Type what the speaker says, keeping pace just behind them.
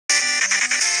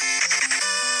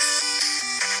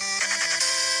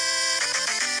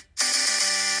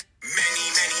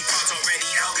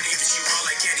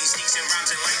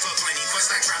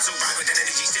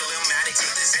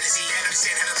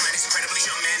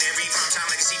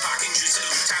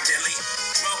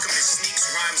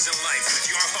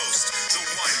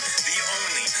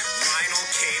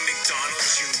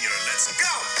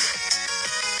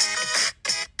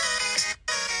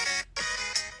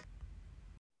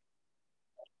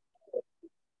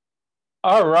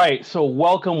All right, so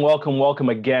welcome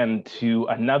again to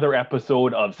another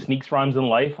episode of Sneaks, Rhymes, and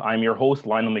Life. I'm your host,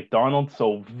 Lionel McDonald.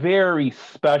 So, very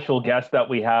special guest that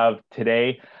we have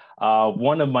today.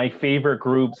 One of my favorite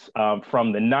groups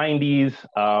from the 90s,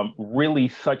 really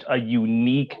such a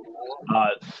unique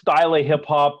style of hip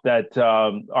hop that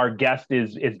our guest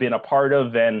is been a part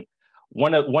of, and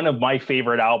one of my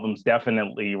favorite albums,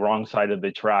 definitely Wrong Side of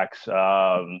the Tracks.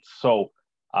 Um,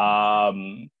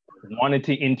 Wanted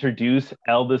to introduce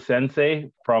El the Sensei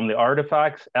from the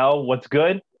Artifacts. El, what's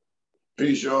good?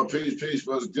 Peace, y'all. Peace.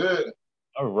 What's good?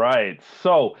 All right.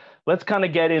 So let's kind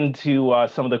of get into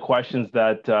some of the questions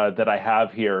that I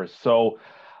have here. So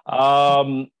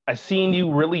I've seen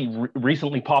you really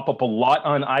recently pop up a lot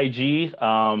on IG.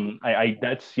 I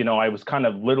that's I was kind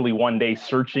of literally one day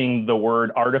searching the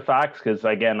word artifacts because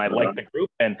again I like the group,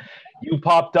 and you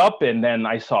popped up, and then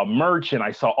I saw merch and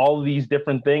I saw all of these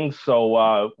different things.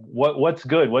 So what's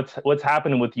good? What's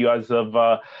happening with you as of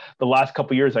the last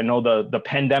couple of years? I know the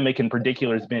pandemic in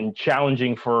particular has been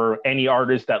challenging for any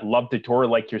artist that love to tour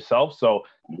like yourself. So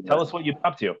tell us what you've been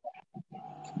up to.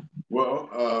 Well,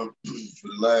 for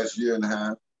the last year and a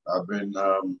half, I've been,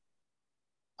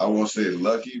 I won't say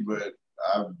lucky, but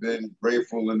I've been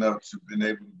grateful enough to been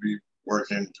able to be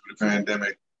working through the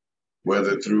pandemic,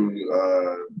 whether through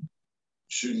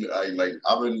shooting.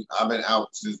 I've been out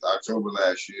since October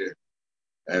last year,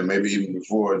 and maybe even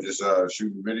before, just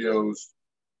shooting videos.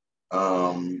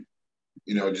 Um,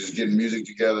 just getting music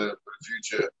together for the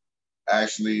future.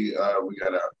 Actually, we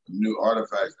got a new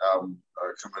Artifacts album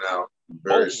coming out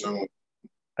very Oh, soon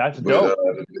that's with dope.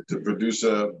 the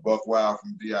producer Buck Wild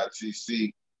from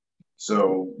DITC.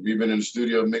 So we've been in the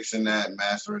studio mixing that,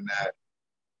 mastering that,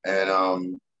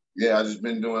 and yeah, I just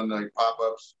been doing like pop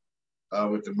ups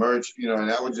with the merch, and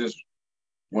that was just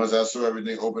once I saw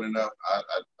everything opening up,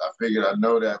 I figured I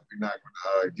know that we're not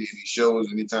going to get any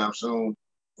shows anytime soon, as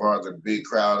far as a big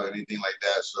crowd or anything like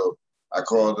that. So I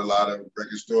called a lot of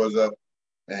record stores up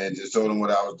and just told them what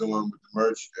I was doing with the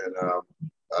merch, and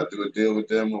I do a deal with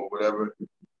them or whatever.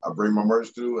 I bring my merch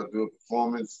through, I do a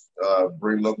performance,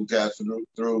 bring local cats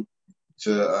through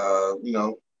to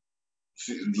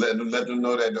let them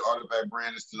know that the Artifact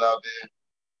brand is still out there,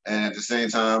 and at the same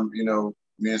time, me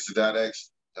and Sadat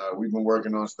X, we've been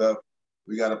working on stuff.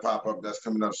 We got a pop up that's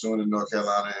coming up soon in North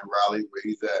Carolina and Raleigh, where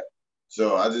he's at.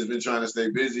 So I just been trying to stay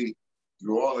busy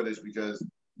through all of this because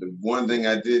the one thing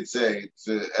I did say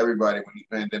to everybody when the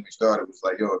pandemic started was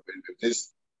like, yo, if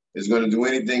this is going to do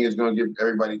anything, it's going to give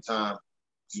everybody time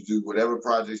to do whatever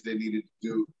projects they needed to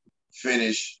do,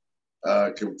 finish,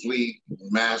 complete,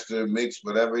 master, mix,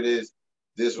 whatever it is.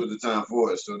 This was the time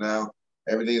for it. So now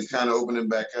everything is kind of opening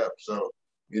back up. So,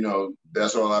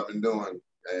 that's all I've been doing.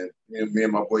 And me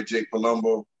and my boy Jake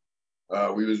Palumbo,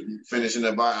 we was finishing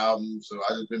up our album. So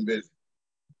I just been busy.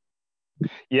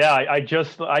 Yeah, I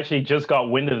just actually just got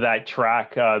wind of that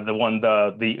track, the one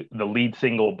the lead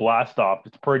single Blast Off.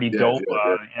 It's pretty Yes, dope.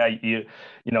 yes, yes. Yeah,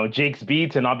 you know Jake's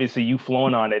beats and obviously you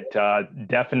flowing on it.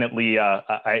 Definitely,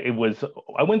 it was,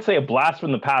 I wouldn't say a blast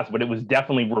from the past, but it was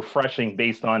definitely refreshing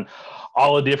based on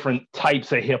all the different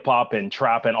types of hip hop and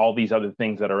trap and all these other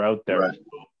things that are out there. Right.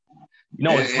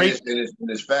 It's And great.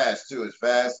 it's fast too. It's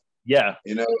fast, Yeah,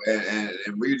 and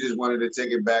we just wanted to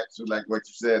take it back to like what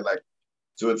you said, like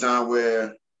to a time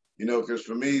where, because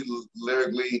for me,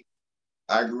 lyrically,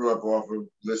 I grew up off of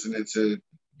listening to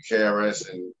KRS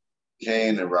and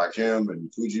Kane and Rakim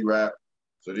and Fuji rap.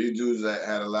 So these dudes that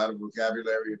had a lot of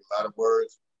vocabulary and a lot of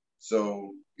words.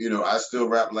 So, I still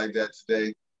rap like that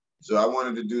today. So I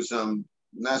wanted to do something,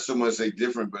 not so much say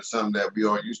different, but something that we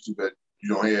all used to, but you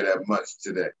don't hear that much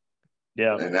today.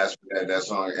 yeah. And that's that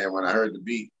song. And when I heard the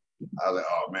beat, I was like,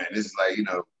 oh man, this is like,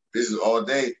 this is all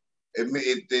day.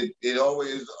 It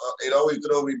always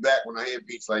throws me back when I hear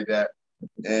beats like that.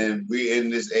 And we in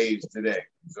this age today.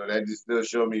 So that just still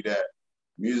showed me that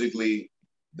musically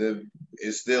the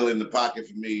it's still in the pocket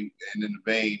for me and in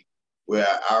the vein where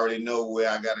I already know where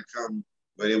I gotta come,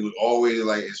 but it was always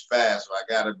like it's fast, so I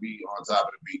gotta be on top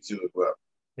of the beat too as well.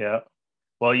 Yeah.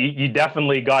 Well, you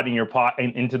definitely got in your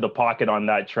into the pocket on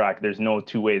that track. There's no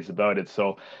two ways about it.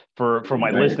 So for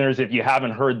my Man. listeners, if you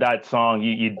haven't heard that song,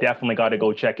 you definitely got to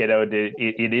go check it out.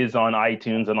 It is on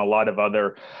iTunes and a lot of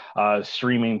other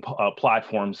streaming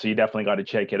platforms. So you definitely got to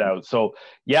check it out. So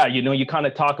yeah, you kind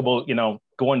of talk about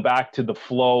going back to the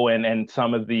flow and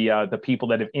some of the people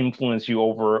that have influenced you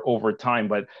over time.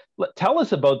 But tell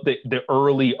us about the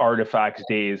early Artifacts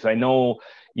days. I know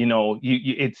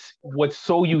it's what's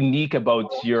so unique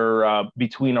about your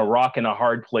Between a Rock and a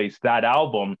Hard Place, that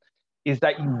album, is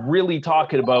that you really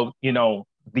talking about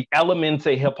the elements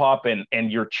of hip hop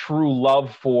and your true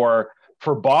love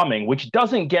for bombing, which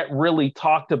doesn't get really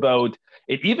talked about.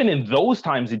 It even in those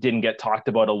times it didn't get talked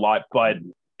about a lot, but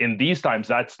in these times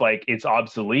that's like it's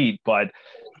obsolete. But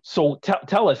so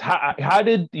tell us how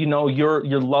did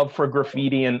your love for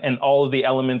graffiti and all of the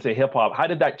elements of hip hop, how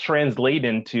did that translate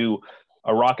into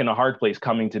A Rock and a Hard Place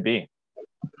coming to be?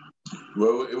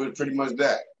 Well, it was pretty much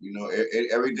that,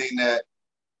 everything that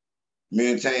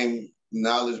me and Tame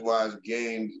knowledge-wise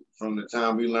gained from the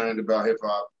time we learned about hip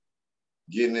hop,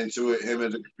 getting into it, him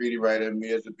as a graffiti writer, me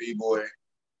as a b-boy,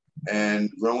 and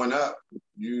growing up,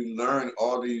 you learn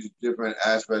all these different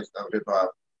aspects of hip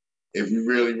hop if you're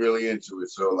really, really into it.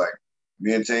 So like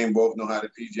me and Tame both know how to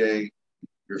DJ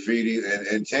graffiti,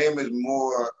 and Tame is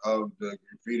more of the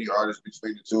graffiti artist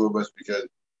between the two of us because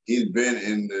he's been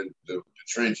in the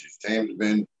trenches. Tame's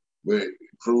been with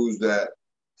crews that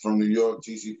from New York,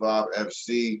 TC5,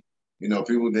 FC,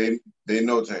 people, they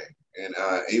know Tame. And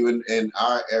even in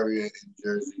our area in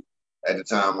Jersey at the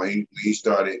time when he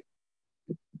started,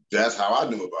 that's how I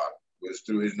knew about it, was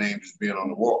through his name just being on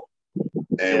the wall.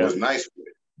 And it was nice with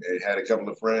it. It had a couple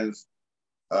of friends,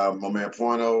 my man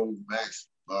Porno, Max,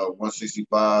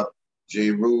 165,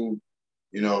 J. Rue,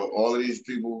 all of these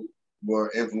people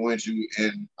were influential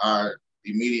in our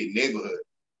immediate neighborhood.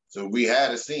 So we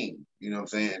had a scene, what I'm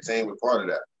saying? And Tame was part of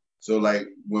that. So like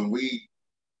when we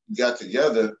got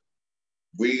together,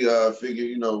 we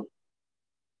figured,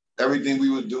 everything we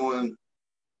were doing,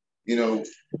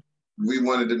 we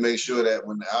wanted to make sure that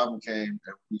when the album came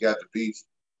and we got the beats,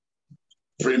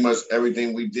 pretty much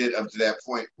everything we did up to that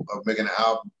point of making the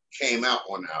album came out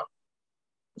on the album.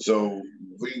 So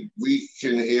we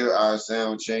can hear our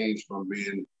sound change from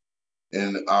being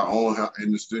in our own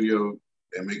in the studio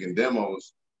and making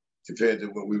demos compared to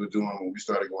what we were doing when we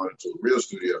started going into a real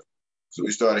studio. So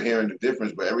we started hearing the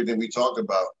difference, but everything we talked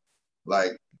about,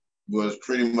 like, was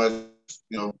pretty much,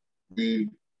 we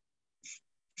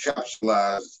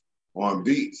capitalized on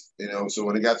beats, So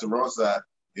when it got to Wrong Side,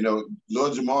 Lord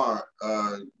Jamar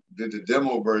did the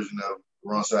demo version of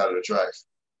Wrong Side of the Tracks.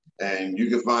 And you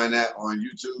can find that on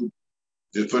YouTube.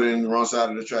 Just put in the Wrong Side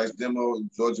of the Tracks demo.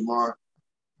 Lord Jamar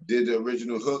did the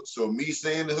original hook. So me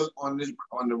saying the hook on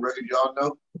the record, y'all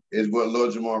know, is what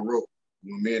Lord Jamar wrote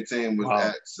when me and Tame was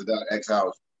at Sadat X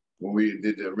House when we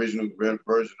did the original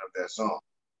version of that song.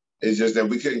 It's just that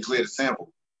we couldn't clear the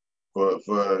sample for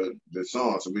the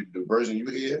song. So the version you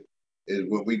hear is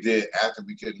what we did after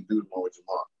we couldn't do the one with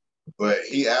Jamar. But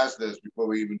he asked us before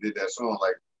we even did that song,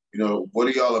 like, what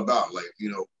are y'all about? Like,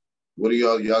 what do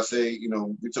y'all say?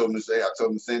 We told him to say, I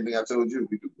told him the same thing I told you.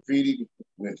 We do graffiti,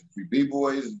 we went to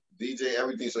B-boys, DJ,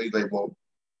 everything. So he's like, well,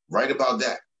 write about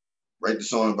that. Write the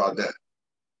song about that.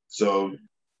 So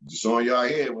the song y'all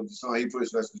hear was the song he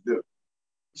pushed us to do.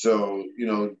 So,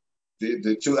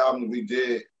 the two albums we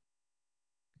did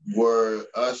were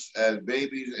us as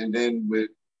babies, and then with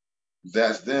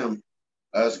That's Them,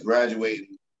 us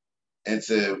graduating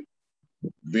into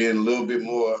being a little bit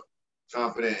more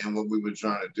confident in what we were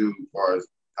trying to do as far as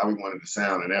how we wanted to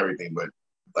sound and everything. But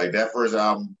like that first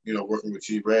album, working with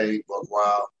T. Ray, Buck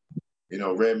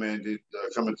Wild, Redman did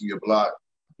Coming Through Your Block.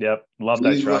 Yep, love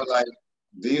that track.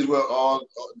 These were all,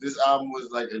 this album was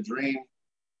like a dream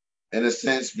in a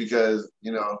sense because,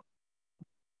 you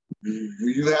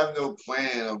have no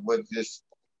plan of what this,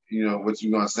 what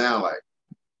you're going to sound like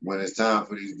when it's time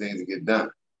for these things to get done.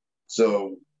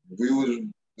 So we was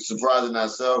surprising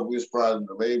ourselves, we were surprising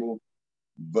the label,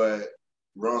 but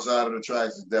Wrong Side of the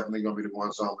Tracks is definitely going to be the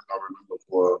one song we're going to remember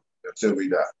for until we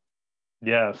die.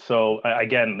 Yeah. So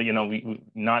again, we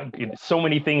not so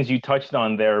many things you touched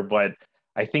on there, but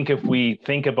I think if we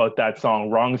think about that song,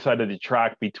 Wrong Side of the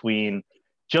Track, between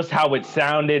just how it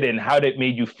sounded and how it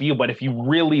made you feel, but if you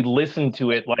really listen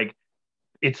to it, like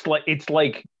it's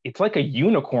like a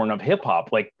unicorn of hip hop.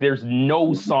 Like there's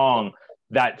no song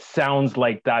that sounds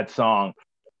like that song.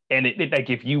 And it like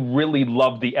if you really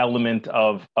love the element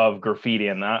of graffiti,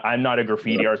 and I'm not a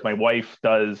graffiti artist, my wife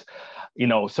does,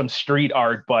 some street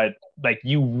art, but like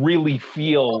you really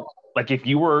feel like if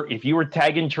you were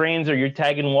tagging trains or you're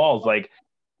tagging walls, like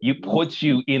it puts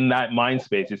you in that mind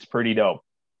space. It's pretty dope.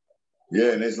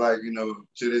 Yeah, and it's like,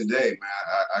 to this day,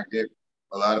 man, I get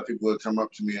a lot of people that come up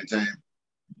to me and Tame,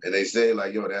 and they say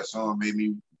like, yo, that song made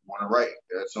me want to write.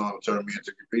 That song turned me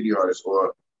into graffiti artist,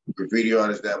 or graffiti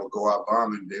artists that would go out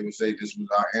bombing. They would say this was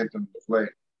our anthem to play.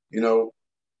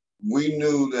 We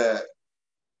knew that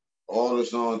all the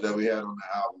songs that we had on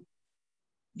the album,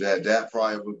 that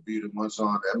probably would be the one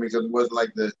song. Because it wasn't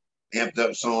like the amped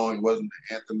up song, it wasn't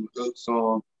the anthem hook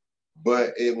song,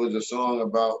 but it was a song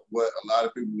about what a lot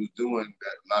of people was doing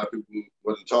that a lot of people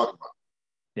wasn't talking about.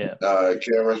 Yeah.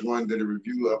 KRS-One did a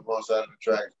review of Wrong Side of the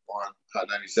Tracks on Hot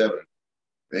 97,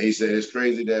 And he said it's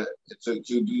crazy that it took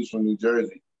two dudes from New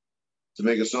Jersey to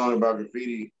make a song about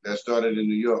graffiti that started in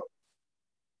New York,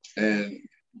 and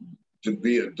to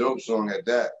be a dope song at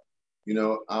that. You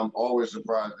know, I'm always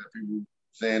surprised at people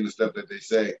saying the stuff that they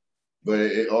say, but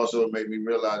it also made me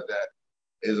realize that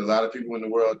there's a lot of people in the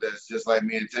world that's just like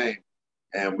me and Tame,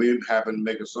 and we happen to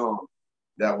make a song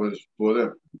that was for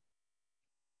them.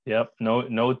 Yep,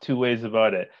 no two ways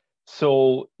about it.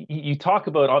 So you talk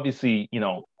about, obviously,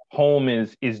 home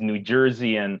is New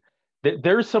Jersey, and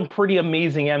there's some pretty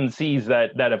amazing MCs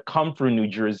that have come through New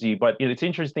Jersey. But it's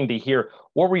interesting to hear,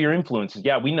 what were your influences?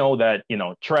 Yeah, we know that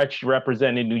Treach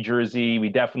represented New Jersey. We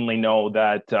definitely know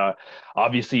that.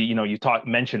 Obviously,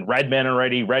 mentioned Redman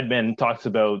already. Redman talks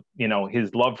about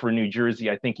his love for New Jersey.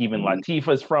 I think even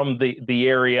Latifah's from the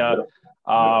area.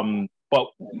 But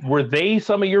were they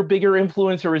some of your bigger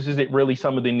influencers? Is it really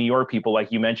some of the New York people, like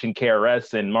you mentioned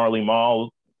KRS and Marley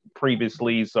Marl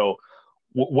previously? So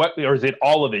what, or is it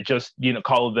all of it? Just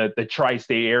call it the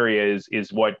tri-state area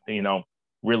is what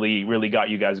really got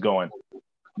you guys going.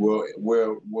 Well,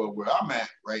 where I'm at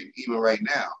even right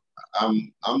now,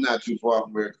 I'm not too far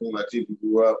from where Queen Latifah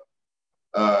grew up.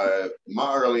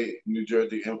 My early New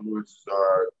Jersey influences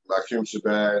are Rakim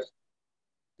Shabazz.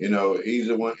 He's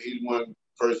one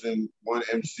person, one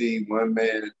MC, one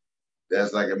man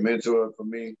that's like a mentor for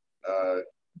me.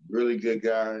 Really good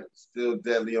guy, still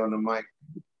deadly on the mic.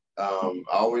 I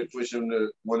always push him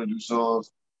to want to do songs,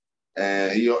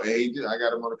 and he did. I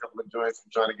got him on a couple of joints.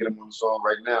 I'm trying to get him on the song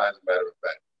right now, as a matter of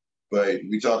fact. But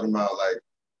we talking about like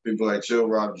people like Chill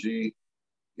Rob G.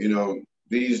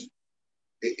 These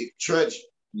Treach,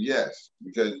 yes,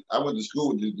 because I went to school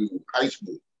with this dude, high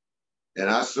school, and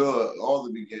I saw all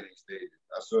the beginning stages.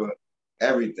 I saw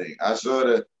everything. I saw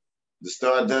the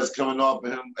stardust coming off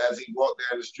of him as he walked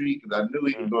down the street, because I knew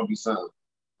he was going to be something.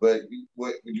 But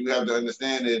what you have to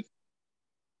understand is,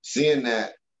 seeing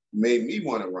that made me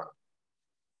want to run.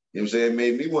 You know what I'm saying? It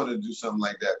made me want to do something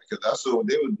like that, because I saw what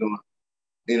they were doing.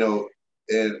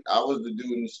 And I was the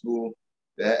dude in school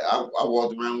that I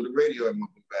walked around with a radio in my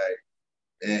book bag.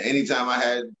 And anytime I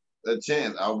had a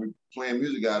chance, I would be playing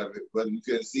music out of it, whether you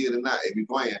couldn't see it or not, it'd be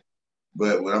playing.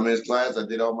 But when I'm in class, I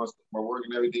did all my work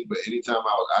and everything. But anytime I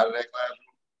was out of that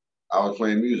classroom, I was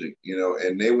playing music,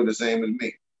 and they were the same as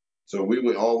me. So we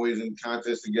were always in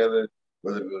contests together,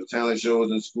 whether it was talent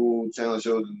shows in school, talent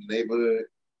shows in the neighborhood.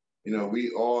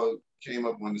 We all came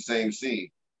up on the same scene.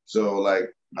 So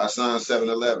like I signed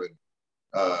 7-Eleven,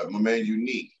 my man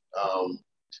Unique,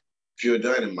 Pure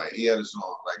Dynamite, he had a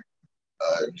song.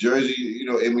 Like Jersey,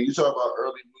 and when you talk about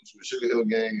early roots with Sugar Hill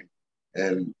Gang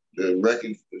and the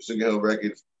records, the Sugar Hill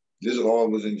records, this all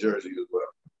was in Jersey as well.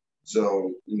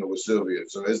 So, with Sylvia.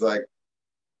 So it's like,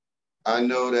 I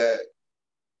know that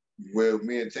where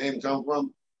me and Tame come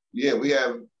from, yeah, we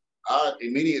have our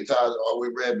immediate ties are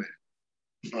with Redman.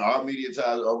 Our immediate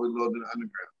ties are with Lord of the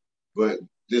Underground. But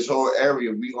this whole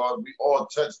area, we all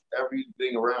touch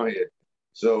everything around here.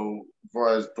 So as far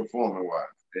as performing wise,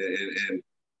 and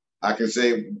I can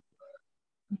say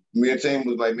me and Tame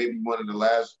was like maybe one of the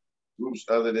last groups,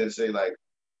 other than say like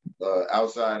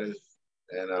Outsiders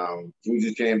and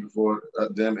Fugees came before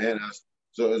them and us.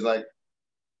 So it's like,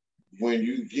 when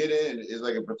you get in, it's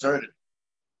like a fraternity.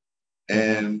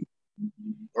 And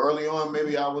early on,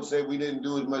 maybe I would say we didn't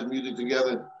do as much music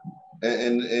together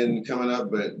and coming up,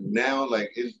 but now,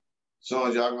 like, it's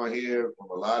songs y'all gonna hear from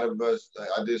a lot of us. Like,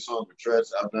 I did songs with Treach,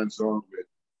 I've done songs with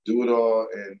Do It All,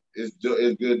 and it's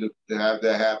good to have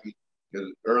that happy, because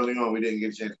early on we didn't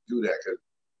get a chance to do that, because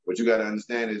what you got to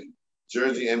understand is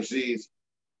Jersey MCs,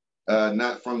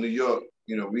 not from New York,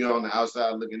 we on the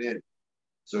outside looking in.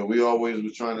 So we always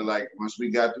was trying to, like, once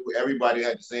we got through, everybody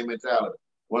had the same mentality.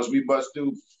 Once we bust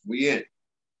through, we in.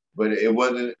 But it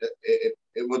wasn't,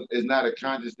 it's not a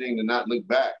conscious thing to not look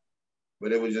back,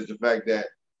 but it was just the fact that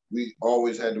we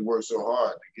always had to work so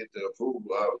hard to get the approval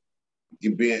of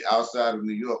you being outside of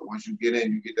New York. Once you get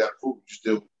in, you get that approval,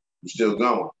 you're still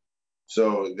going.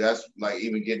 So that's like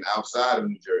even getting outside of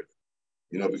New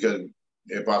Jersey, because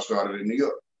hip hop started in New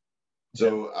York.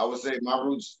 So I would say my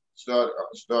roots start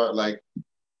like,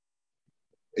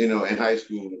 in high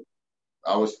school.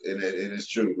 I was, and it's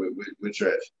true with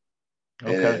Treach.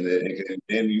 Okay.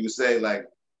 And you would say like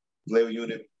Flavor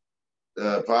Unit,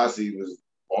 Posse was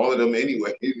all of them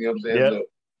anyway. You know what I'm saying? Yep.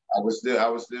 So I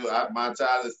was still my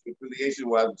ties affiliation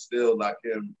was still like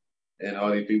him and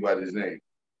all these people by his name.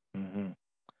 Mm-hmm.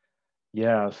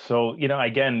 Yeah. So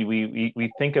again,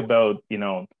 we think about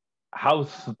how,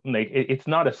 like, it's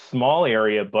not a small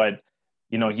area, but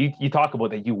you talk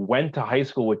about that you went to high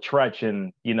school with Treach,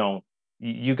 and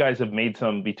you guys have made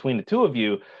some, between the two of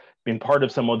you, been part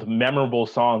of some of the memorable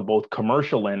songs, both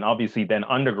commercial and obviously then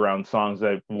underground songs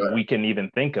that we can even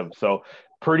think of. So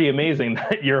pretty amazing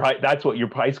that that's what your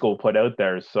high school put out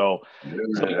there. So, yeah,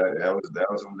 man, that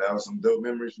was some dope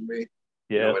memories for me.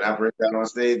 Yeah. You know, when I first got on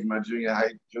stage my junior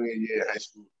year of high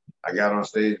school, I got on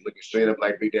stage looking straight up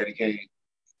like Big Daddy Kane.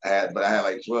 I had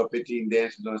like 12, 15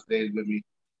 dancers on stage with me.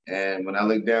 And when I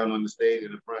looked down on the stage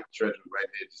in the front, Treasure was right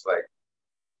there, just like,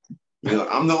 you know,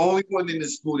 I'm the only one in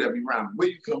this school that be rhyming. Where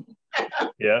you come from?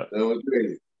 Yeah. So it was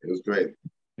crazy. It was great.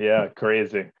 Yeah,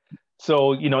 crazy.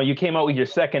 So, you know, you came out with your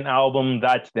second album,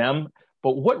 That's Them.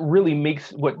 But what really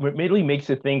makes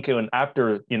it think, and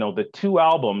after, you know, the two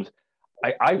albums,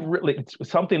 I really, it's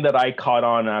something that I caught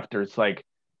on after. It's like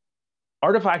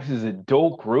Artifacts is a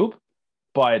dope group,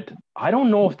 but I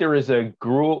don't know if there is a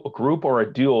group or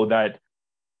a duo that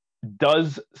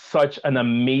does such an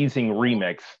amazing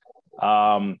remix.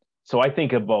 So I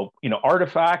think about, you know,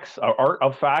 Artifacts, Art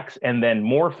of Facts, and then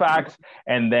More Facts,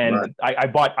 and then Right.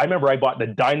 I remember I bought the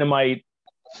Dynamite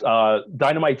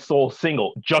Soul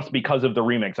single just because of the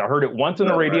remix. I heard it once on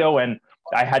the radio and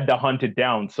I had to hunt it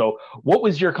down. So what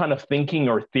was your kind of thinking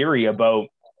or theory about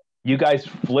you guys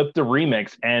flipped the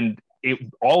remix and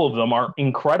all of them are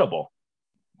incredible?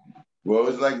 Well,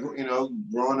 it's like, you know,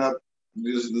 growing up,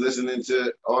 just listening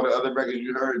to all the other records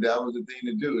you heard, that was the thing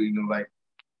to do. You know, like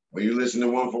when you listen to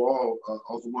One for All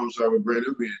for One, I'm sorry, with Brand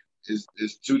Nubian,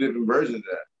 it's two different versions of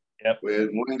that. Yep. Where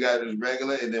one guy is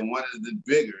regular and then one is the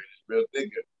bigger and it's real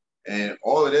thicker. And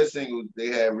all of their singles, they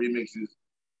had remixes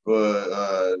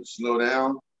for Slow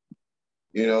Down,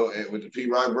 you know, and with the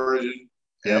Pete Rock version.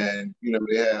 Yep. And, you know,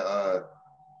 they had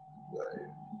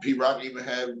Pete Rock even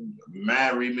had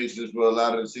mad remixes for a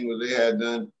lot of the singles they had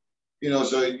done. You know,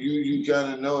 so you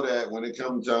kind of know that when it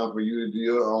comes time for you to do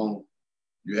your own,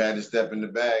 you had to step in the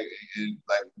bag and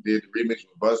like did the remix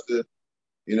with Busta,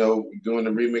 you know, doing the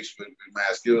remix with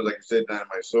Mad Skills, like you said,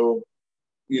 Dynamite Soul.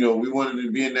 You know, we wanted to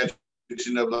be in that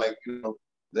position of like, you know,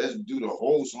 let's do the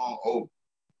whole song over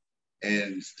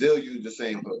and still use the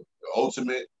same hook. The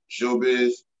Ultimate,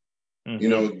 Showbiz, you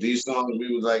know, these songs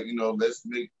we was like, you know, let's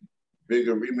make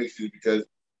bigger remixes because,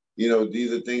 you know,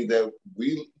 these are things that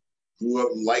we grew up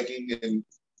liking and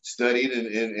studied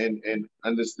and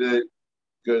understood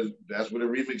because that's what a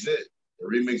remix is. A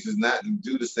remix is not to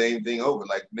do the same thing over.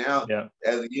 Like now,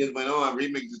 as the years went on,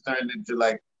 remixes turned into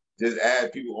like just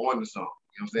add people on the song.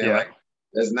 You know what I'm saying? Yeah. Like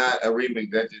that's not a remix.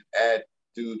 That just add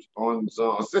dudes on the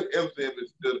song. So, you know what I'm saying?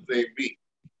 It's still the same beat.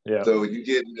 Yeah. So you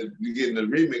getting the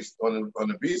remix on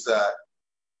the B side.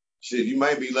 Shit, you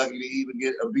might be lucky to even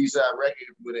get a B side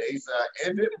record with an A side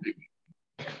and then a remix.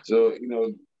 So you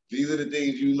know these are the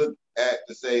things you look at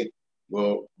to say,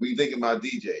 well, we thinking about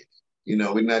DJs. You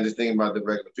know, we're not just thinking about the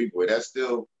regular people. That's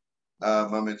still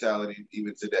my mentality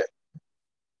even today.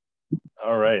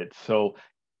 All right. So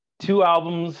 2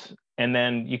 albums, and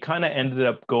then you kind of ended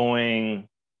up going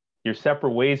your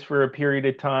separate ways for a period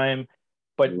of time.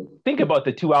 But think about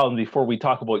the 2 albums before we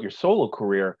talk about your solo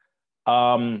career.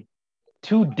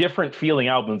 2 different feeling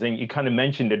albums, and you kind of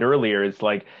mentioned it earlier. It's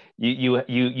like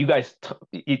you guys,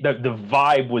 the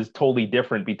vibe was totally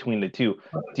different between the 2.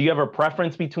 Do you have a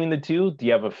preference between the 2? Do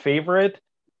you have a favorite?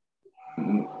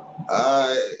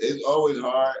 It's always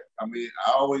hard. I mean,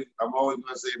 I'm always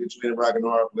gonna say between a rock and a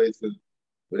hard place because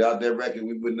without that record,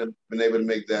 we wouldn't have been able to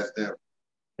make that step.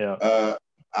 Yeah.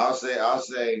 I'll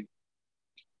say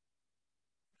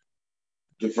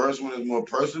the first one is more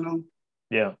personal.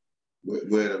 Yeah.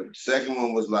 Where the second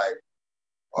one was like,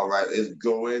 all right, it's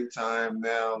going time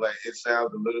now. Like it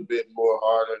sounds a little bit more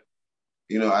harder.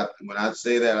 You know, when I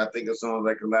say that, I think of songs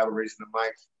like Collaboration of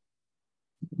Mike's.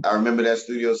 I remember that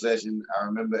studio session. I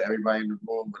remember everybody in the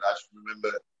room, but I just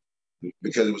remember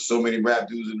because there was so many rap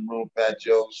dudes in the room, Fat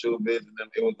Joe, Showbiz, and then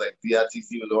it was like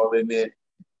DITC was all in there.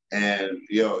 And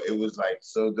yo, it was like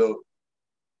so dope.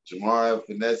 Jamar,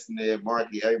 Finesse in there,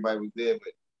 Marky, everybody was there.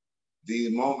 But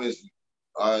these moments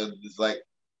are just like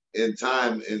in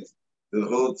time and the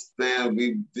whole span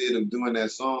we did of doing that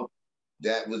song,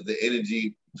 that was the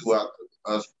energy throughout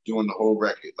us doing the whole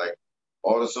record. Like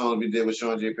all the songs we did with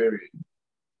Sean J. Perry.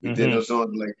 We did those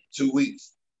songs in like 2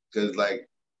 weeks. Cause like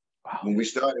when we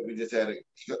started, we just had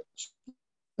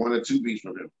 1 or 2 beats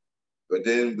from him. But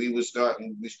then we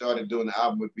started doing the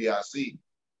album with BIC.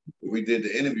 We did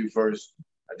the interview first.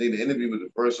 I think the interview was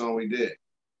the first song we did.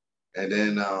 And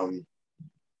then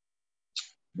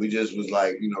we just was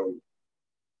like, you know,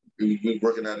 we was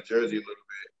working out of Jersey a little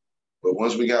bit. But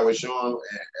once we got with Sean,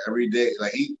 every day,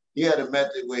 like he had a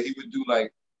method where he would do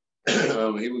like,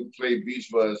 he would play beats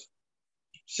for us.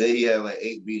 Say he had like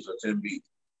 8 beats or 10 beats.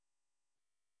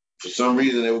 For some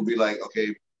reason, it would be like,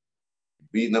 okay,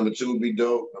 beat number 2 would be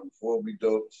dope, number 4 would be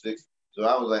dope, 6. So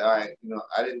I was like, all right,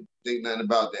 I didn't think nothing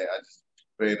about that. I just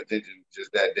paid attention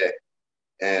just that day.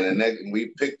 And the next, we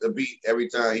picked a beat every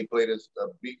time he played us a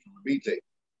beat from a beat tape.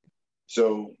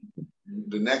 So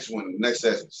the next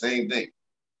session, same thing.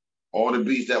 All the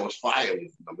beats that was fire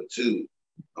was number 2,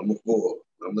 number 4,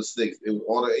 number 6. It was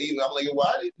all the even. I'm like,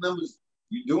 why are these numbers?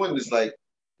 You doing this like,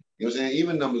 you know what I'm saying?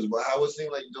 Even numbers, but how it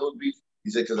seemed like those beats. He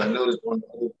said, because I noticed on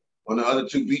the other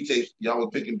 2 beat tapes, y'all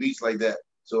were picking beats like that.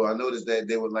 So I noticed that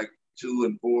they were like 2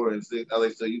 and 4 and 6. I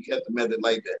like, so you kept the method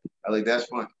like that. I like, that's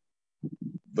fun.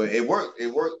 But it worked.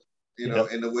 It worked, in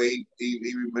the way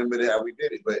he remembered how we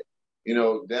did it. But,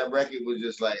 that record was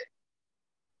just like,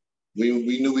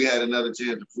 we knew we had another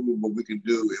chance to prove what we can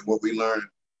do and what we learned.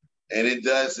 And it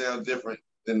does sound different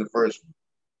than the first one.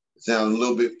 It sounds a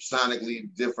little bit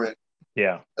sonically different.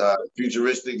 Yeah.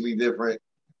 Futuristically different.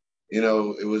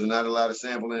 It was not a lot of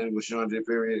sampling with Sean J.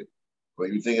 Period.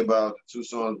 But you think about the 2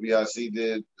 songs BIC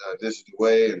did, This Is the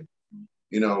Way, and,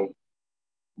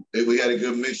 we had a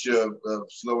good mixture of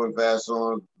slow and fast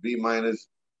songs, B minors,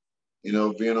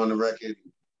 being on the record,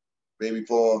 Baby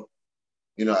Paul.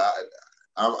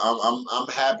 I'm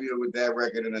happier with that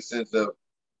record in the sense of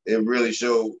it really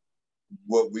showed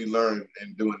what we learned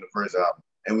in doing the first album.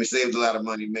 And we saved a lot of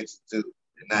money mixing too,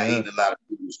 and not eating a lot of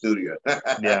food in the studio.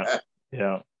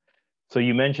 Yeah. So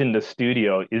you mentioned the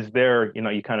studio. Is there,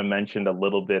 you kind of mentioned a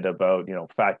little bit about,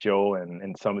 Fat Joe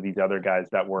and some of these other guys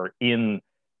that were in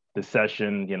the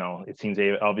session. It seems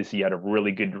obviously you had a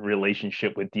really good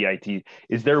relationship with DIT.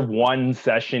 Is there one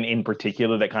session in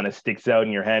particular that kind of sticks out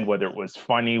in your head, whether it was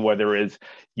funny, whether it's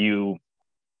you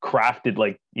crafted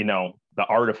like, the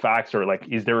artifacts, or like,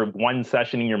 is there one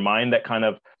session in your mind that kind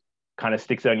of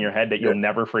sticks out in your head that you'll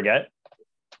never forget?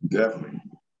 Definitely.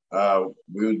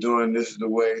 We were doing This Is the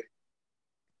Way.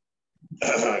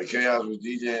 Chaos was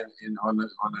DJing on the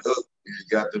hook. He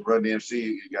got the Run DMC.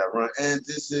 He got Run, and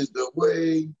this is the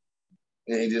way.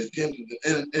 And he just came to the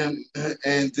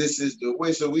and this is the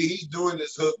way. So he's doing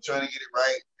this hook, trying to get it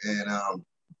right. And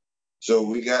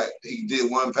so he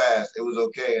did one pass. It was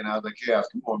okay. And I was like, Chaos,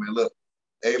 come on, man. Look,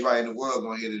 everybody in the world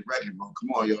gonna hear this record, bro.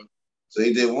 Come on, yo. So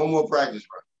he did one more practice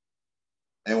run.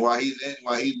 And while he's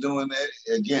doing that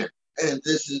again, and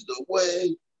this is the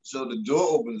way. So the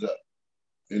door opens up.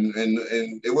 And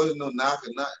it wasn't no knock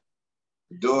or nothing.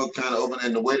 The door kind of opened,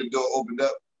 and the way the door opened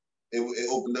up, it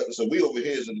opened up. So we over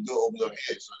here, so the door opens up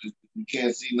here, so you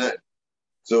can't see nothing.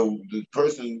 So the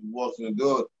person walks in the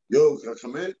door, yo, can I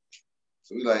come in?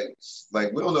 So we like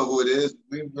we don't know who it is.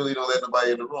 We really don't let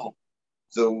nobody in the room.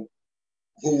 So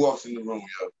who walks in the room,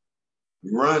 yo?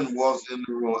 Run walks in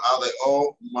the room. I was like,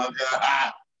 oh my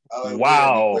God. Like,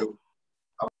 wow.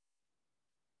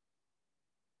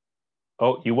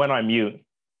 Oh, you went on mute.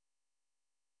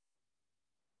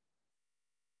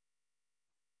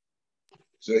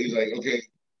 So he's like, okay,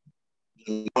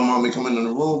 my mommy coming in the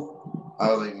room.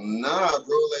 I was like, nah, bro.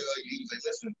 Like he was like,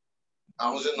 listen, I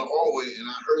was in the hallway and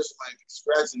I heard somebody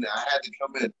scratching it. I had to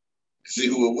come in to see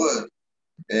who it was.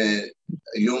 And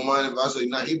you don't mind if I say,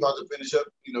 nah, he about to finish up.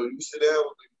 You sit down if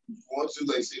you want to,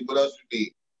 like, see what else you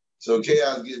need. So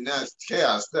Chaos getting that,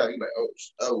 Chaos stuff. He's like,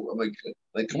 oh, I'm like,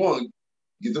 come on,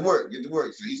 get to work.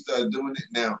 So he started doing it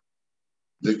now.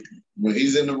 When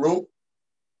he's in the room,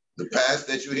 the pass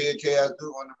that you hear Chaos do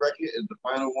on the record is the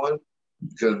final one,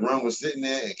 because Run was sitting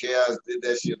there and Chaos did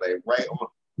that shit like right on,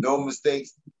 no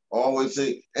mistakes. Always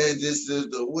say, and this is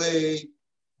the way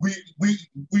we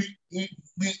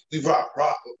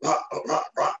rock, the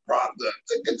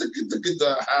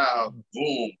how,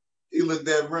 boom. He looked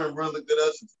at Run looked at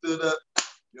us and stood up.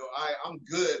 I'm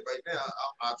good right now.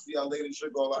 I'll see y'all later,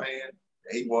 shook all our hand.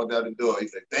 And he walked out the door. He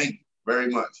said, thank you very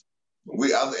much.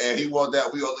 And he walked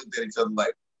out, we all looked at each other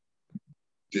like,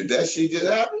 did that shit just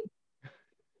happen?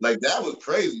 Like, that was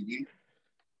crazy, man.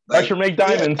 Like, Pressure make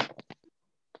diamonds.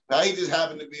 Now he just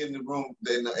happened to be in the room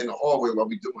in the hallway while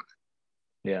we doing it.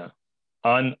 Yeah.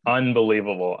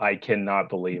 Unbelievable. I cannot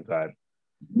believe that.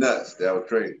 Nuts. That was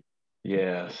crazy.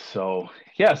 Yeah. So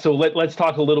let's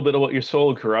talk a little bit about your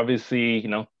solo career. Obviously,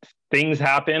 things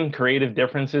happen, creative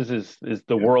differences is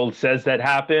the world says that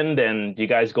happened, and you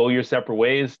guys go your separate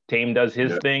ways. Tame does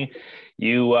his thing.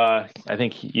 You I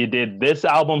think you did this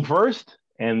album first,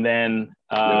 and then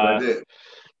I did.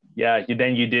 Yeah,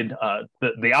 you did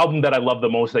the album that I love the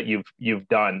most that you've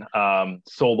done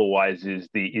solo wise is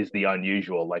the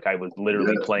Unusual. Like, I was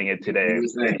literally playing it today.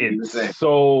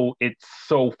 It's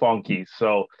so funky.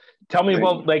 So tell me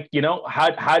about, like,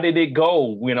 how did it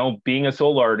go, being a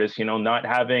solo artist, not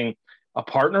having a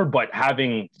partner, but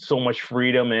having so much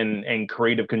freedom and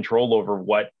creative control over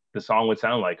what the song would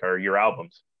sound like, or your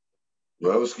albums?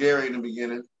 Well, it was scary in the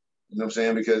beginning. You know what I'm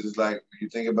saying? Because it's like, when you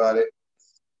think about it,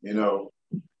 you know,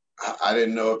 I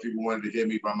didn't know if people wanted to hear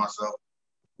me by myself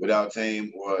without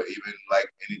Tame or even like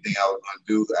anything I was gonna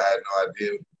do. I had no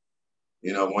idea.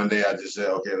 You know, one day I just said,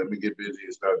 okay, let me get busy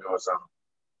and start doing something.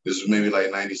 This was maybe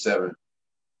like 97.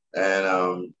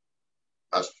 And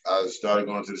I started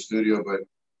going to the studio, but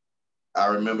I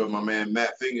remember my man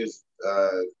Matt Fingers,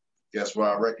 Guess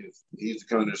Why Records, he used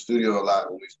to come to the studio a lot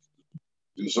when we used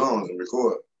to do songs and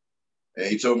record. And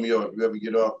he told me, yo, if you ever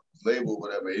get off this label,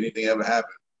 whatever, anything ever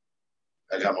happen,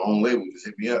 I got my own label, just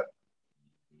hit me up.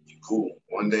 Cool.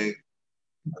 One day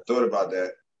I thought about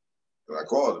that, and I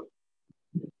called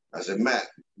him. I said, Matt,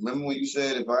 remember when you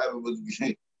said if I ever was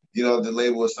get off the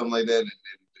label or something like that and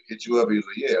hit you up? He was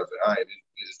like, yeah. I was like, all right,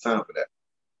 it's time for that.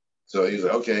 So he was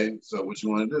like, okay, so what you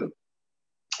want to do?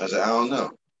 I said, I don't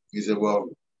know. He said, well,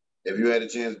 if you had a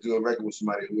chance to do a record with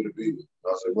somebody, who would it be?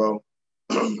 I said, well,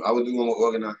 I would do one with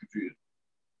Organized Confusion.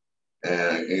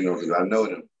 And, you know, because I know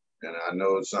them. And I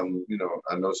know something, you know,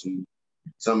 I know something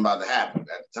about to happen.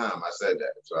 At the time, I said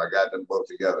that. So I got them both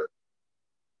together.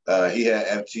 He had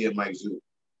FT and Mike Zoo.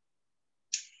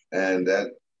 And that,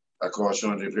 I called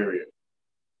Sean J. Period.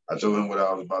 I told him what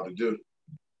I was about to do.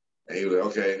 And he was like,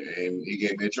 okay. And he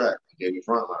gave me a track. He gave me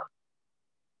Frontline.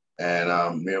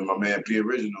 And me and my man P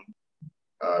Original,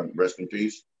 rest in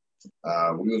peace,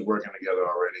 we was working together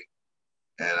already.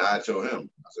 And I told him,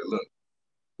 I said,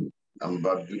 look, I'm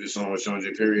about to do this song with Sean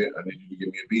J. Period. I need you to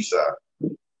give me a B-side.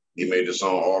 He made the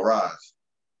song All Rise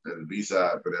as a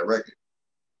B-side for that record.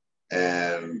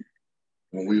 And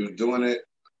when we were doing it,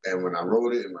 and when I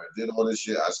wrote it and when I did all this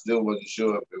shit, I still wasn't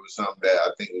sure if it was something that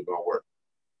I think was gonna work.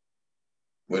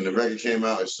 When the record came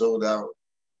out, it sold out.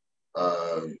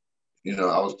 You know,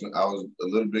 I was a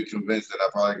little bit convinced that I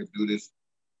probably could do this.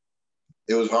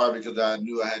 It was hard because I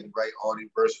knew I had to write all these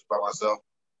verses by myself.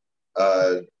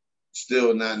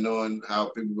 Still not knowing how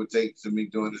people would take to me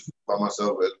doing this by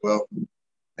myself as well.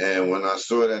 And when I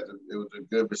saw that it was a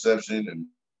good reception and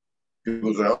people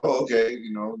was like, oh, okay,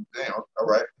 you know, damn, all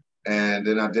right. And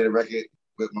then I did a record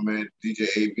with my man DJ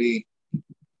AB,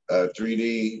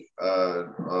 3D,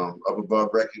 Up Above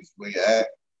Records, Where You At.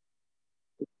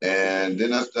 And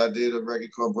then I did a record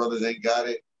called Brothers Ain't Got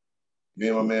It. Me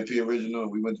and my man P Original,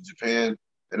 we went to Japan.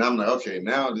 And I'm like, okay,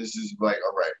 now this is like,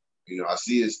 all right, you know, I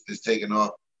see it's taking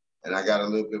off. And I got a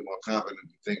little bit more confident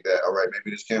to think that, all right,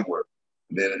 maybe this can work.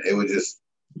 And then it was just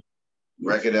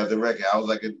record after record. I was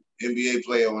like an NBA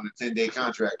player on a 10-day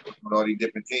contract with all these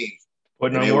different teams.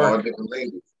 Putting and on they were work. all different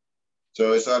labels.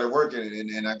 So it started working,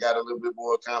 and I got a little bit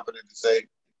more confident to say,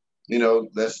 you know,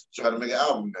 let's try to make an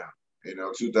album now. You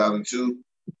know, 2002,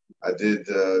 I did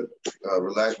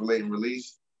Relax, Relate, and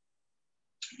Release.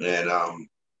 And,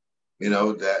 you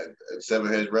know, that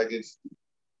Seven Heads Records,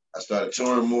 I started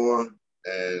touring more,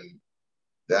 and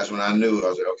that's when I knew. I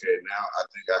was like, okay, now I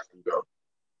think I can go.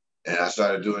 And I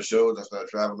started doing shows. I started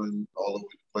traveling all over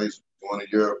the place, going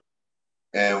to Europe.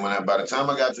 And by the time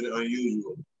I got to the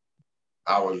Unusual,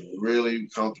 I was really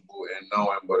comfortable in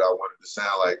knowing what I wanted to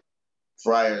sound like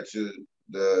prior to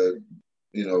the,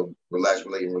 you know, Relax,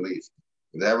 Relate, and Release.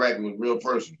 That record was real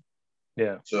personal.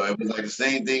 Yeah. So it was like the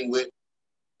same thing with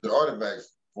the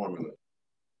Artifacts formula.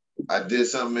 I did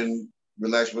something in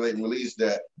Relax, Relate, and Release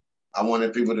that I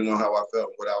wanted people to know how I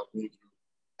felt, what I was going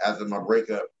through after my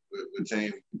breakup with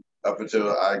Tame, up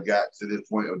until I got to this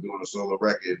point of doing a solo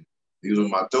record. These were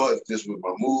my thoughts, this was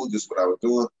my mood, this is what I was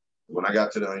doing. When I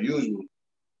got to the Unusual,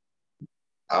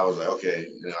 I was like, okay,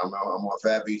 you know, I'm on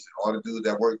Fat Beats, and all the dudes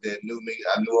that worked there knew me.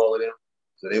 I knew all of them.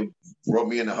 So they brought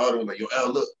me in the huddle, like, yo,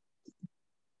 L, look,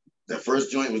 that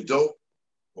first joint was dope,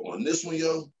 but on this one,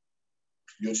 yo,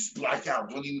 just black out.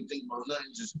 Don't even think about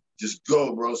nothing. Just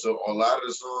go, bro. So a lot of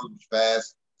the songs was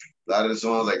fast. A lot of the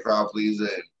songs like Crowd Pleaser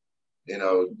and, you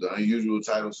know, the Unusual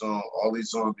title song, all these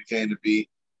songs became to be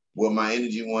what my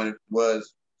energy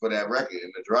was for that record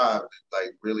and the drive.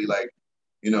 Like really like,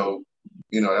 you know,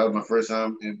 that was my first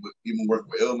time even working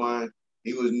with Illmind.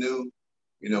 He was new.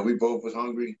 You know, we both was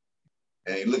hungry.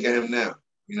 And you look at him now,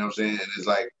 you know what I'm saying? And it's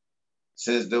like,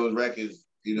 since those records,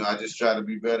 you know, I just try to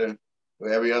be better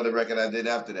with every other record I did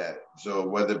after that. So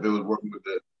whether it was working with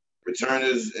the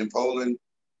Returners in Poland,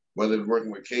 whether it was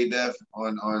working with K-Def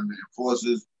on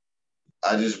Enforcers,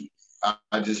 I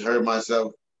just heard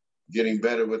myself getting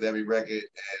better with every record,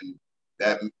 and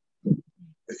that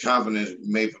the confidence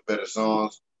made for better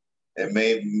songs and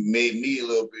made me a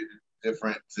little bit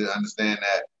different to understand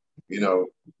that, you know,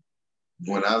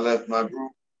 when I left my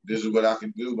group, this is what I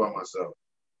can do by myself.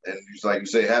 And just like you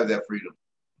say, have that freedom.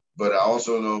 But I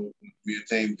also know me and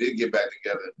Tame did get back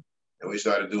together and we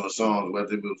started doing songs,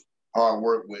 whether it was Hard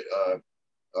Work with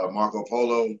Marco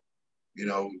Polo. You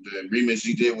know, the remix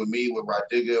he did with me with Rod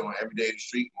Digger on Every Day in the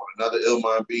Street on another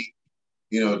Illmind beat.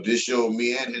 You know, this showed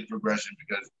me and his progression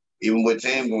because even with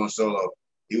Tame going solo,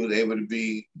 he was able to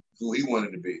be who he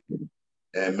wanted to be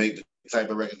and make the type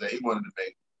of records that he wanted to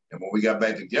make. And when we got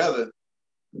back together,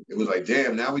 it was like,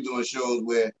 damn, now we're doing shows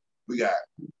where we got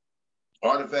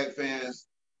Artifact fans,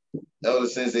 Elder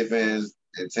Sensei fans,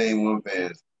 and Tame One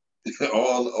fans,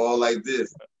 all like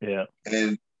this. Yeah.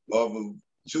 And off of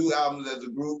 2 albums as a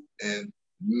group and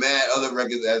mad other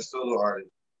records as solo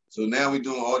artists. So now we're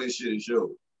doing all this shit in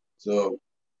shows. So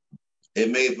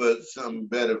it made for something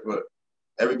better for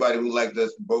everybody who liked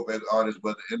us both as artists,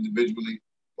 whether individually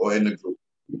or in the group.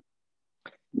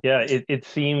 Yeah, it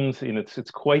seems, you know, it's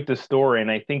quite the story.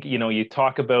 And I think, you know, you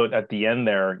talk about at the end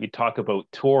there, you talk about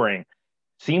touring.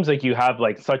 Seems like you have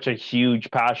like such a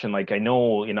huge passion. Like I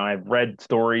know, you know, I've read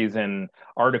stories and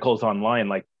articles online,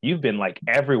 like you've been like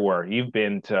everywhere. You've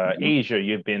been to Asia,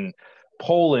 you've been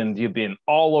Poland, you've been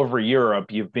all over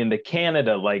Europe, you've been to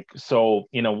Canada. Like, so,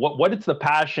 you know, what is the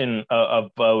passion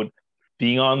about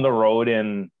being on the road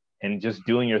and just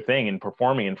doing your thing and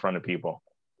performing in front of people?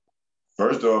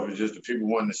 First off, it's just the people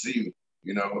wanting to see you,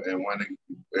 you know, and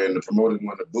the promoters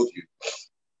want to book you.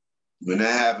 When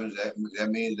that happens, that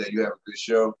means that you have a good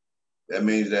show. That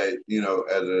means that, you know,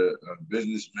 as a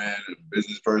businessman, a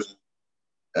business person,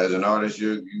 as an artist,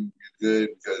 you're good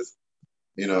because,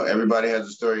 you know, everybody has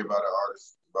a story about an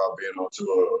artist, about being on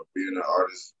tour or being an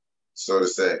artist, so to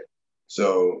say.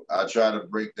 So I try to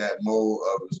break that mold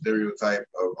of a stereotype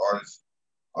of artists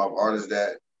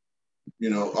that,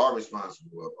 you know, are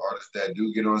responsible, of artists that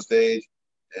do get on stage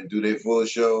and do their full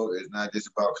show. It's not just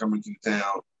about coming to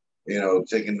town, you know,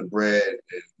 taking the bread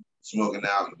and smoking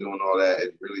out and doing all that.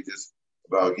 It's really just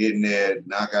about getting there,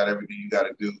 knock out everything you got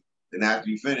to do. And after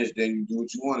you finish, then you do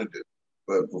what you want to do.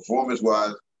 But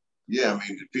performance-wise, yeah, I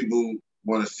mean, the people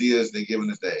want to see us. They're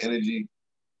giving us that energy.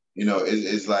 You know,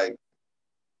 it's like,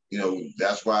 you know,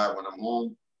 that's why when I'm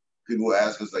home, people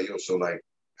ask us like, yo, so like,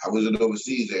 how was it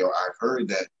overseas? Or I've heard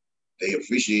that they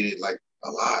appreciate it like a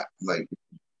lot. Like,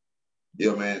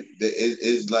 yo, man,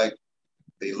 it's like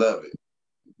they love it.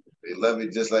 They love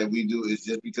it just like we do. It's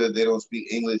just because they don't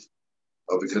speak English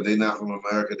or because they're not from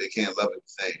America, they can't love it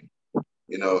the same.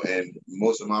 You know, and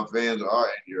most of my fans are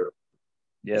in Europe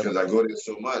because I go there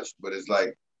so much. But it's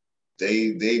like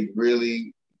they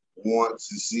really want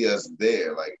to see us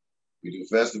there. Like we do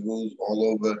festivals all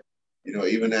over. You know,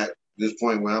 even at this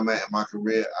point where I'm at in my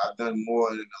career, I've done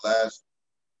more in the last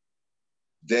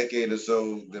decade or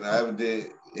so than I ever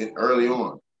did early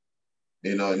on.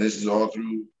 You know, and this is all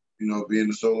through, you know, being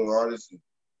a solo artist and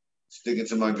sticking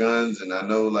to my guns. And I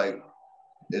know like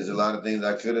there's a lot of things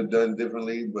I could have done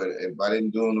differently, but if I didn't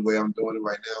do it the way I'm doing it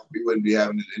right now, we wouldn't be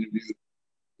having this interview.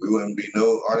 We wouldn't be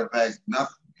no artifacts,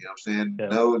 nothing. You know what I'm saying? Yeah.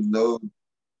 No,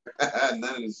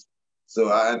 none of this. So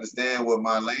I understand what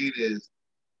my lane is,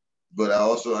 but I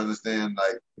also understand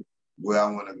like where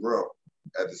I want to grow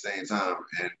at the same time,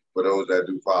 and for those that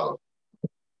do follow.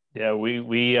 Yeah,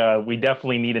 we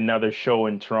definitely need another show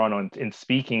in Toronto. And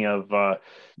speaking of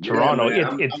Toronto,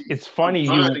 it's funny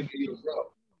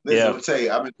Listen, yeah. I'm tell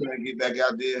you, I've been trying to get back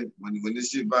out there. When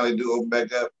this shit finally do open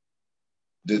back up,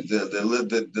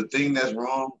 the thing that's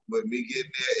wrong with me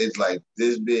getting there is like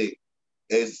this big.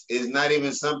 It's not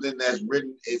even something that's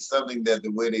written. It's something that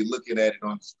the way they looking at it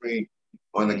on the screen,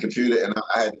 on the computer, and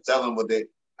I had to tell them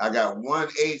I got one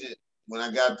agent when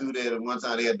I got through there. The one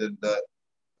time they had the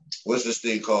what's this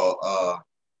thing called?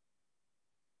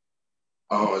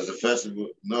 It's a festival,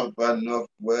 North by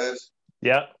Northwest.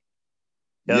 Yeah.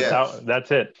 Yeah,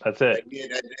 that's it. That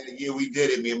year we did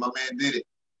it. Me and my man did it.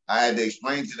 I had to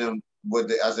explain to them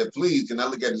I said, please, can I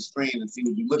look at the screen and see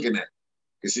what you're looking at?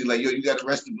 Because she's like, yo, you got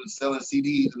arrested for selling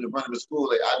CDs in the front of a school.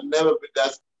 Like,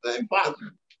 that's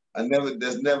impossible. I can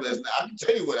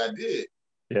tell you what I did.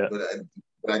 Yeah.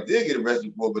 But I did get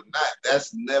arrested for, but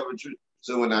that's never true.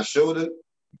 So when I showed her,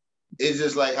 it's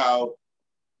just like how,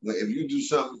 like, if you do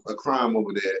a crime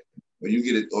over there, when you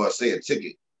get it, or say a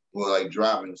ticket, or like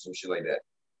driving or some shit like that,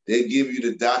 they give you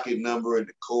the docket number and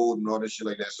the code and all this shit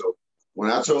like that. So when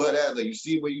I told her that, like, you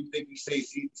see where you think you say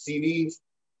CDs?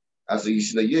 I said,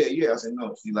 she's like, yeah. I said,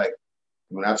 no. She like,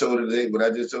 when I told her what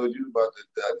I just told you about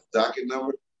the docket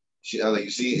number, I was like, you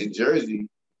see in Jersey,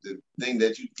 the thing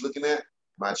that you're looking at,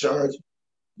 my charge,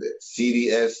 the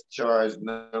CDS charge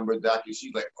number docket.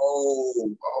 She's like, oh.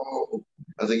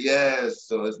 I was like, yes.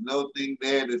 So there's no thing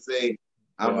there to say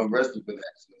I'm arrested for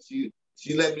that. So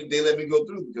they let me go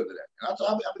through because of that. And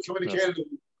I've been coming to Canada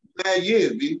for 9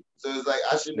 years, B. So it's like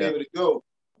I should be able to go.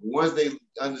 Once they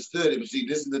understood it, but see,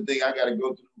 this is the thing I got to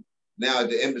go through now at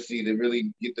the embassy to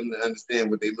really get them to understand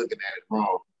what they're looking at is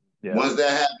wrong. Yeah. Once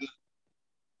that happens,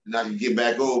 then I can get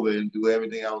back over and do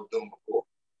everything I was doing before.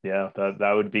 Yeah,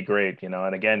 that would be great, you know.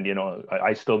 And again, you know,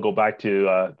 I still go back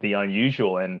to The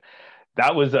Unusual, and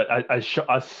that was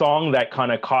a song that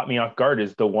kind of caught me off guard.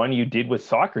 Is the one you did with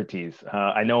Socrates.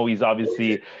 I know he's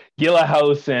obviously Gila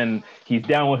House, and he's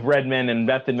down with Redman and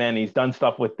Method Man. He's done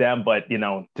stuff with them, but you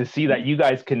know, to see that you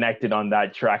guys connected on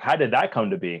that track, how did that come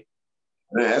to be?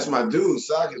 Man, that's my dude.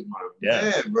 Sock is my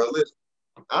man, bro. Listen,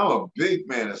 I'm a big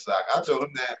fan of Sock. I told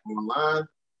him that online.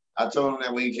 I told him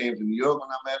that when he came to New York when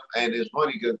I met him. And it's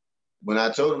funny because when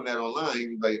I told him that online, he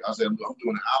was like, I said, I'm doing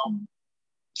an album.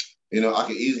 You know, I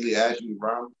could easily ask you to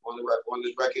rhyme on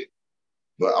this record,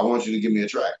 but I want you to give me a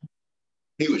track.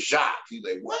 He was shocked. He's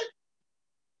like, what?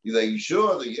 He's like, you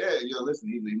sure? I was like, yeah, listen.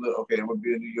 He's like, look, okay, I'm gonna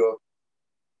be in New York.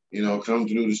 You know, come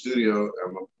through the studio.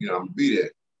 I'm gonna be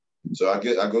there. So I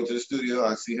go to the studio.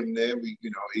 I see him there.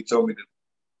 He told me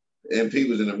the MP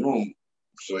was in the room,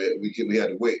 so we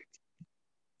had to wait.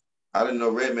 I didn't know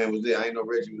Redman was there. I didn't know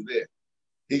Reggie was there.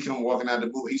 He come walking out the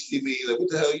booth. He see me. He's like, what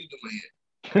the hell are you doing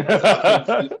here?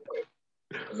 I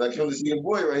was like, come to see your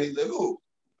boy, right? He's like, who?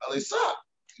 I was like, Sock.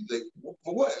 He's like,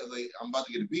 for what? I was like, I'm about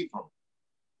to get a beat from him.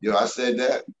 Yo, I said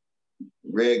that.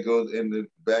 Red goes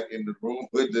back in the room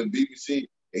with the BBC,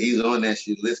 and he's on that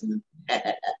shit listening.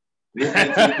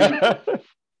 Listening to the beat.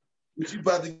 What you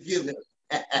about to give him?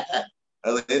 I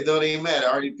was like, it don't even matter.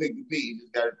 I already picked the beat. You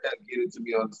just got to get it to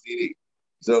me on the CD.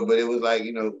 So, but it was like,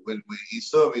 you know, when he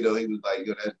saw me, though, he was like,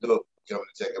 yo, that's dope. Coming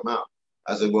to check him out.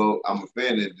 I said, well, I'm a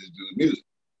fan of this dude's music.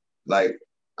 Like,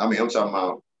 I mean, I'm talking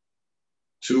about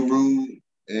Too Rude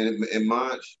and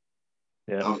Monch.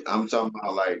 Yeah. I'm talking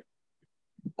about, like,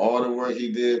 all the work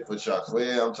he did for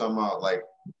Chocolate. I'm talking about, like,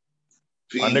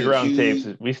 Underground Tapes.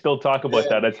 We still talk about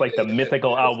that. It's like the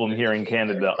mythical album here in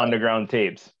Canada, Underground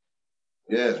Tapes.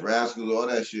 Yes, Rascals, all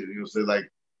that shit. You know, so like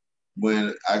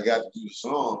when I got to do the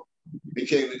song, he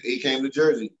came to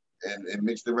Jersey and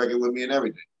mixed the record with me and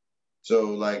everything.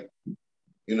 So like,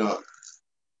 you know,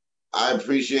 I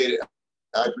appreciated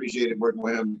working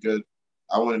with him because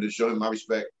I wanted to show him my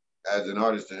respect as an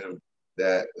artist to him,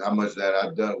 that how much that I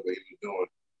dug what he was doing.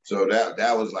 So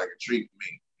that was like a treat for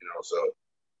me, you know. So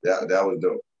that was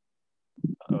dope.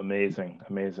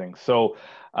 Amazing. So,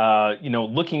 you know,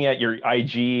 looking at your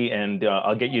IG, and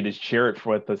I'll get you to share it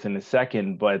with us in a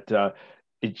second, but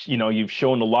it's, you know, you've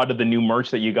shown a lot of the new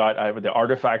merch that you got, the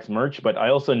Artifacts merch, but I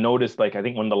also noticed, like, I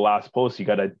think one of the last posts, you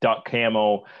got a duck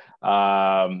camo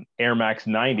Air Max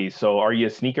 90. So are you a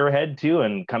sneakerhead too?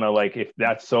 And kind of like, if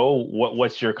that's so,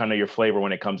 what's your kind of your flavor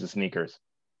when it comes to sneakers?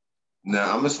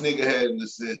 Now, I'm a sneakerhead in the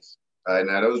sense. All right,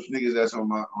 now those sneakers that's on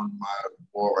my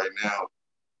wall right now,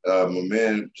 my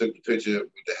man took the picture with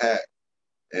the hat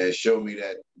and showed me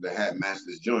that the hat matched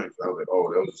his joints. I was like,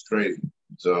 oh, that was crazy.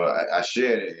 So I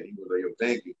shared it, and he was like, yo,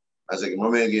 thank you. I was like, my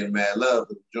man getting mad love.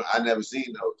 I never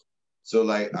seen those. So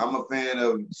like, I'm a fan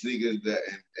of sneakers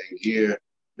and gear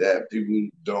that people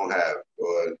don't have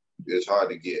or it's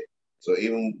hard to get. So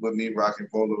even with me rocking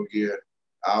polo gear,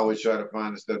 I always try to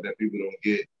find the stuff that people don't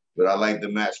get. But I like to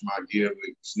match my gear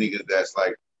with sneakers that's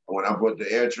like, when I bought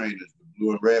the Air Trainers, the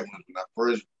blue and red ones, when I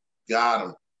first got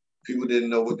them, people didn't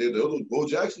know what they were. Those Bo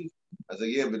Jacksons? I said,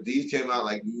 yeah, but these came out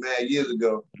like mad years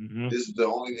ago. Mm-hmm. This is the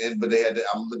only, but they had,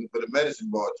 I'm looking for the medicine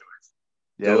ball joints.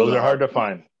 Yeah, those are hard to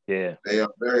find. Yeah. They are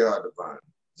very hard to find.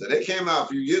 So they came out a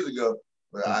few years ago,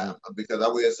 but because I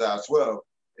wear a size 12,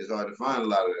 it's hard to find a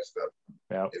lot of that stuff.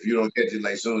 Yeah. If you don't catch it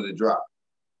like soon as it drops.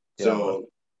 Yeah, so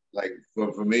like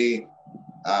for me,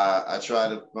 I try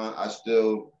to find, I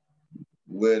still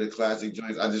wear the classic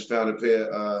joints. I just found a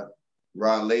pair of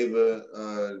Rod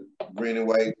Laver, green and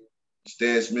white,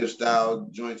 Stan Smith style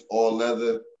joints, all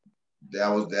leather.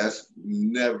 That's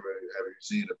never have you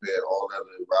seen a pair of all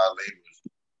leather Rod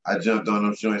Lavers. I jumped on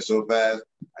those joints so fast.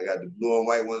 I got the blue and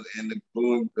white ones and the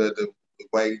blue and the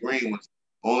white and green ones,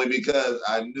 only because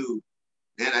I knew.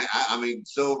 And I mean,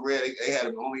 so rare. They had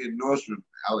them only in Nordstrom.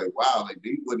 I was like, wow, like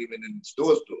they weren't even in the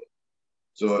store.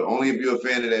 So only if you're a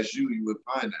fan of that shoe, you would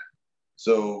find that.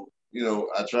 So, you know,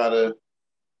 I try to,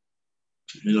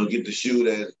 you know, get the shoe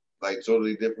that's like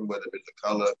totally different, whether it's the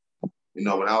color. You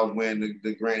know, when I was wearing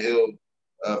the Grant Hill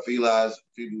Felines,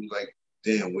 people was like,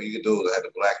 damn, where you get those? I had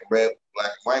the black and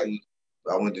white ones.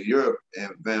 So I went to Europe and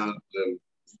found the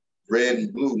red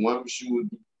and blue. One shoe was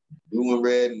blue and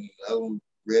red, and the other one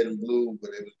red and blue,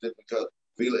 but it was different colors.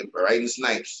 Feeling right in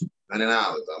Snipes, $100.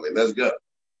 I was like, let's go.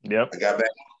 Yep. I got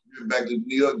back to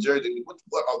New York, Jersey.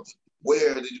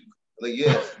 Where did you? Like,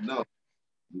 yes, no,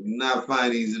 do not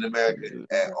find these in America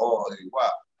at all. Like,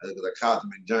 wow, because I caught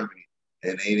them in Germany,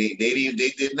 and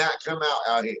they did not come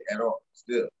out here at all.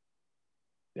 Still.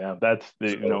 Yeah, that's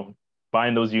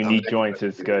buying those unique joints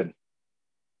is good.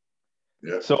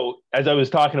 Yeah. So as I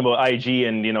was talking about IG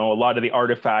and a lot of the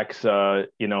artifacts,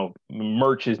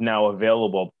 merch is now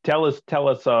available. Tell us,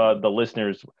 the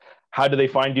listeners, how do they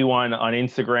find you on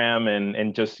Instagram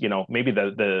and just maybe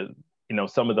the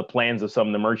some of the plans of some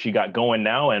of the merch you got going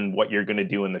now and what you're going to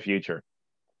do in the future.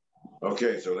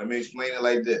 Okay, so let me explain it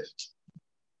like this.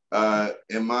 On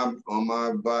my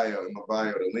bio,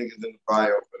 the link is in the bio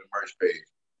for the merch page.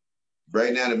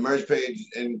 Right now, the merch page is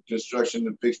in construction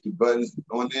to fix the buttons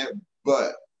on there,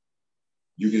 but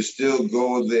you can still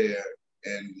go there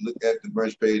and look at the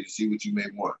merch page and see what you may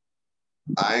want.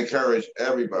 I encourage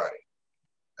everybody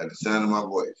at the sound of my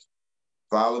voice,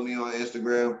 follow me on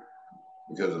Instagram,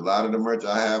 because a lot of the merch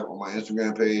I have on my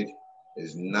Instagram page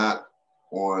is not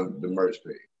on the merch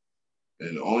page.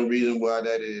 And the only reason why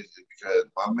that is because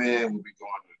my man will be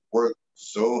going to work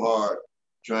so hard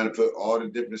trying to put all the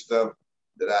different stuff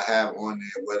that I have on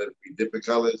there, whether it be different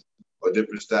colors or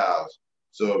different styles.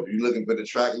 So if you're looking for the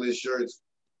track list shirts,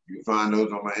 you can find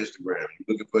those on my Instagram. If you're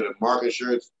looking for the market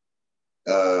shirts,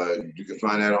 you can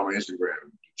find that on my Instagram.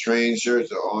 The train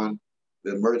shirts are on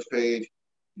the merch page.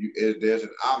 There's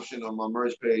an option on my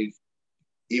merch page.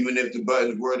 Even if the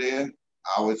buttons were there,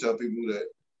 I always tell people to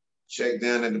check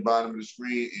down at the bottom of the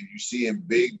screen and you see in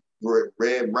big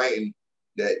red writing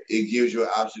that it gives you an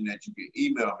option that you can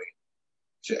email me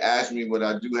to ask me what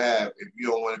I do have if you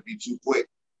don't want to be too quick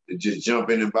to just jump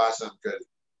in and buy something, because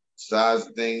size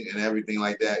thing and everything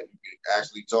like that, you can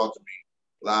actually talk to me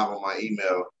live on my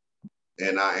email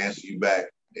and I answer you back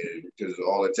because it's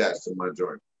all attached to my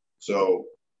joint. So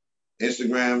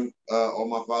Instagram, all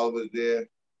my followers there,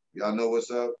 y'all know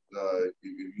what's up. If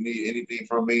you need anything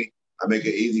from me, I make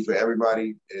it easy for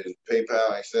everybody. It's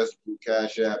PayPal, accessible,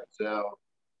 Cash App, Zelle,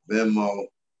 Venmo,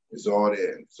 it's all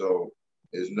there. So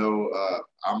there's no,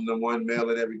 I'm the one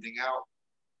mailing everything out.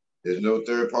 There's no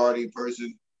third party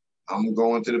person. I'm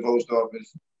going to the post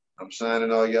office. I'm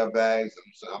signing all your bags.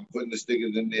 I'm putting the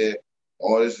stickers in there.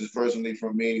 All this is personally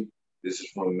from me. This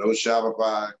is from no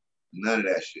Shopify, none of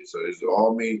that shit. So it's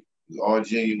all me. It's all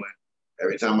genuine.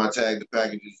 Every time I tag the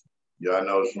packages, y'all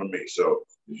know it's from me. So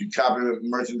if you copy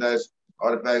merchandise,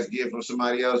 artifacts, gear from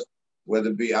somebody else,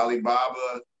 whether it be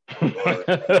Alibaba or what's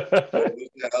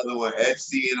that other one,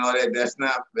 Etsy and all that,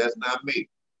 that's not me.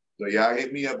 So y'all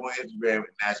hit me up on Instagram and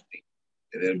ask me,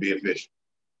 and it'll be official.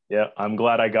 Yeah, I'm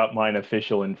glad I got mine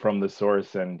official and from the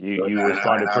source, and you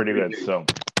responded pretty good. So,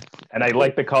 and I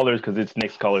like the colors because it's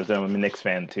Knicks colors. I'm a Knicks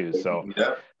fan too. So,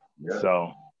 yeah.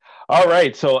 So. All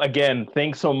right. So again,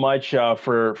 thanks so much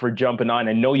for jumping on.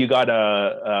 I know you got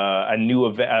a new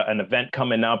event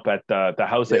coming up at the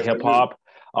House of Hip Hop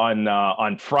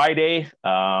on Friday.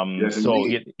 Yes, so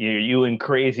you and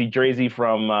Crazy Drazy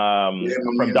from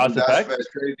Das EFX.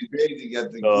 Crazy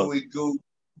got the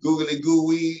googly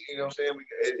gooey. You know what I'm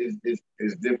saying?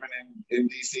 It's different in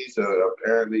DC. So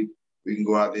apparently we can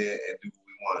go out there and do what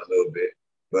we want a little bit.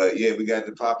 But yeah, we got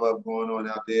the pop up going on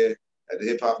out there at the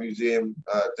Hip Hop Museum,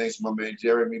 thanks to my man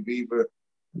Jeremy Bieber.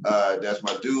 That's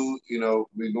my dude. You know,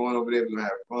 we're going over there. We're gonna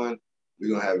have fun. We're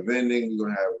gonna have vending. We're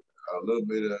gonna have a little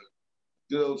bit of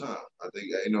good old time. I think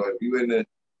if you're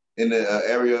in the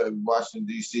area of Washington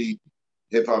D.C.,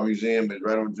 Hip Hop Museum is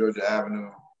right on Georgia Avenue,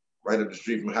 right up the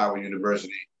street from Howard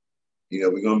University.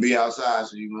 We're gonna be outside,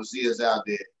 so you're gonna see us out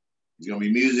there. It's gonna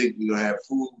be music. We're gonna have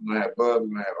food. We're gonna have bub. We're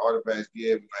gonna have artifacts,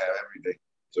 gear. We're gonna have everything.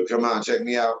 So come out and check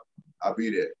me out. I'll be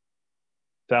there.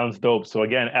 Sounds dope. So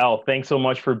again, Al, thanks so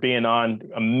much for being on.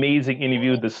 Amazing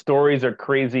interview. The stories are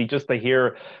crazy. Just to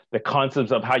hear the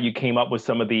concepts of how you came up with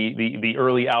some of the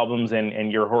early albums and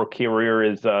your whole career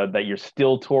is that you're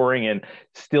still touring and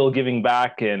still giving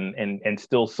back and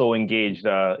still so engaged.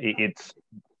 It's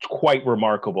quite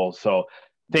remarkable. So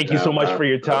thank you so much for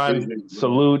your time.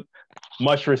 Salute,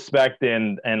 much respect,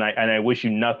 and I wish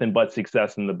you nothing but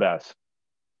success and the best.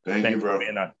 Thank you, bro.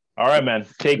 All right, man.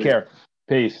 Take care.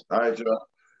 Peace. All right, Joe.